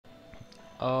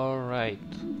Alright,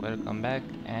 welcome back,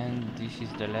 and this is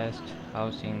the last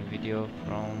housing video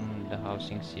from the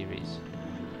housing series.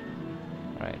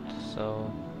 Right,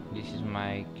 so this is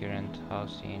my current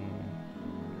house in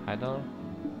Heidel.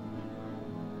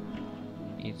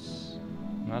 It's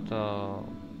not a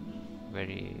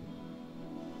very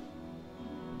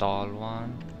tall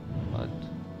one, but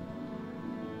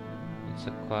it's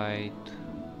a quite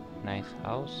nice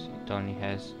house. It only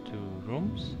has 2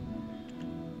 rooms.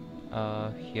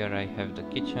 Here I have the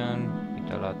kitchen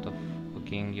with a lot of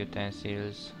cooking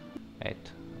utensils.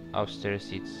 Right,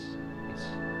 upstairs it's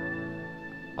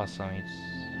awesome.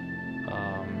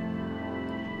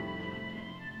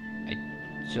 I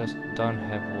just don't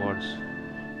have words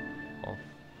of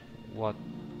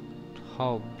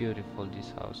how beautiful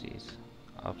this house is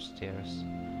upstairs.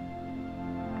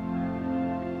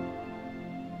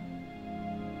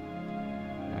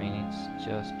 I mean, it's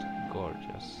just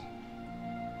gorgeous.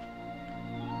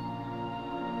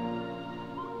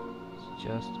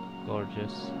 Just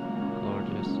gorgeous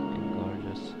and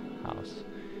gorgeous house.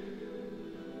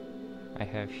 I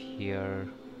have here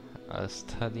a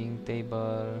studying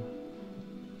table.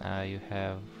 You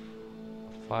have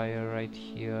a fire right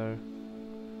here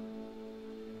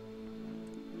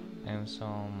and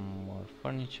some more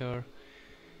furniture.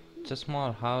 It's a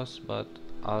small house, but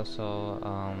also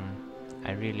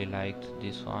I really liked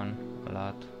this one a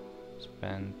lot.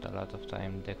 Spent a lot of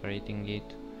time decorating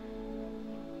it.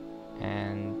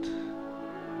 And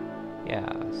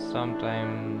yeah,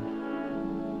 sometimes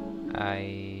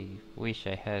I wish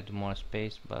I had more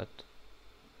space, but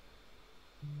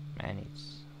man,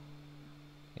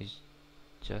 it's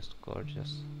just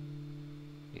gorgeous.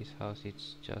 This house,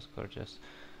 it's just gorgeous.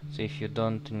 So if you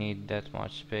don't need that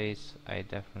much space, I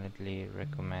definitely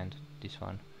recommend this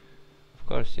one. Of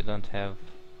course, you don't have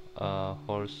a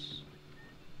horse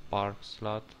park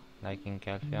slot like in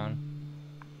Calpheon.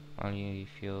 Only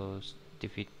if you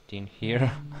stiff it in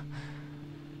here.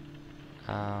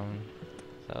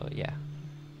 So yeah,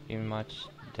 pretty much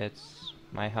that's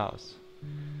my house.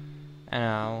 And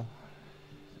now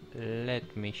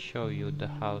let me show you the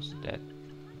house that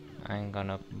I'm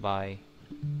gonna buy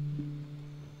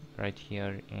right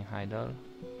here in Heidel.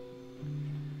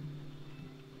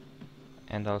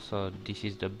 And also this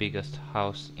is the biggest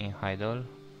house in Heidel.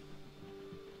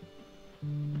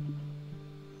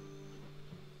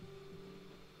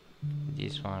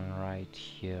 This one right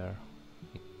here.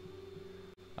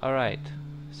 Alright,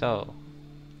 so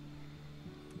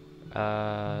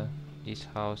this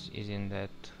house isn't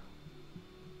that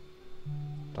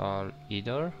tall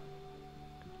either.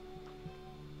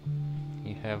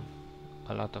 You have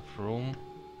a lot of room.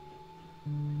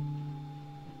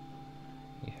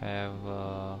 You have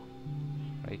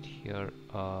right here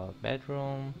a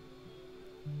bedroom.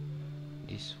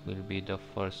 This will be the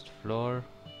first floor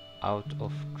out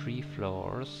of 3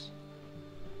 floors.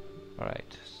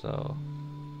 Alright, so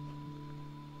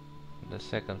the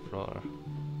second floor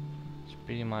is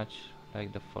pretty much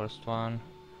like the first one,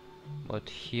 but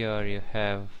here you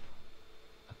have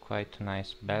a quite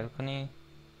nice balcony.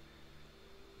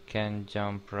 Can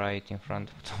jump right in front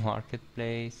of the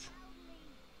marketplace.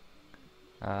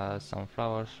 Some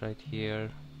flowers right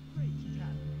here,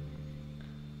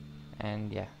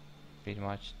 and yeah, pretty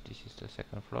much this is the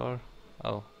second floor.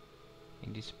 Oh,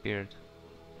 it disappeared.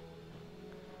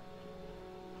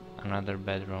 Another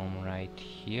bedroom right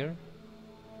here.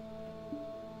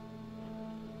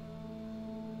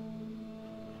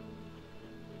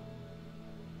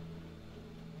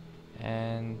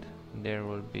 And there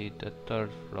will be the third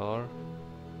floor,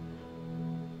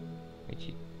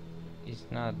 which is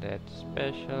not that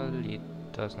special. It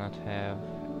does not have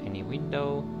any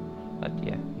window, but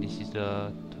yeah, this is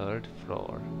the third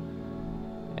floor.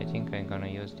 I think I'm gonna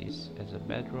use this as a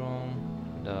bedroom.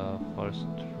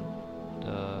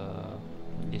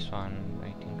 This one,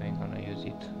 I think I'm gonna use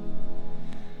it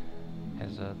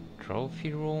as a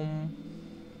trophy room,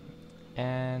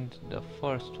 and the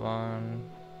first one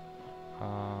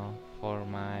for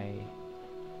my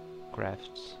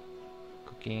crafts,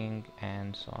 cooking,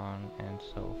 and so on and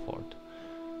so forth.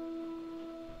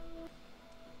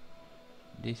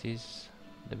 This is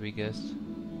the biggest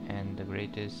and the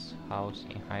greatest house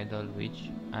in Heidel,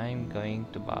 which I'm going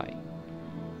to buy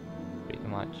pretty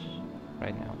much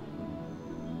right now.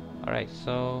 Alright,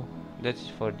 so that's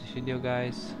it for this video,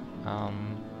 guys.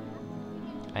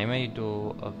 I may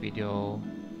do a video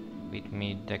with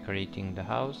me decorating the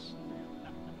house,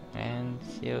 and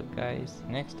see you guys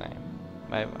next time.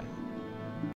 Bye bye.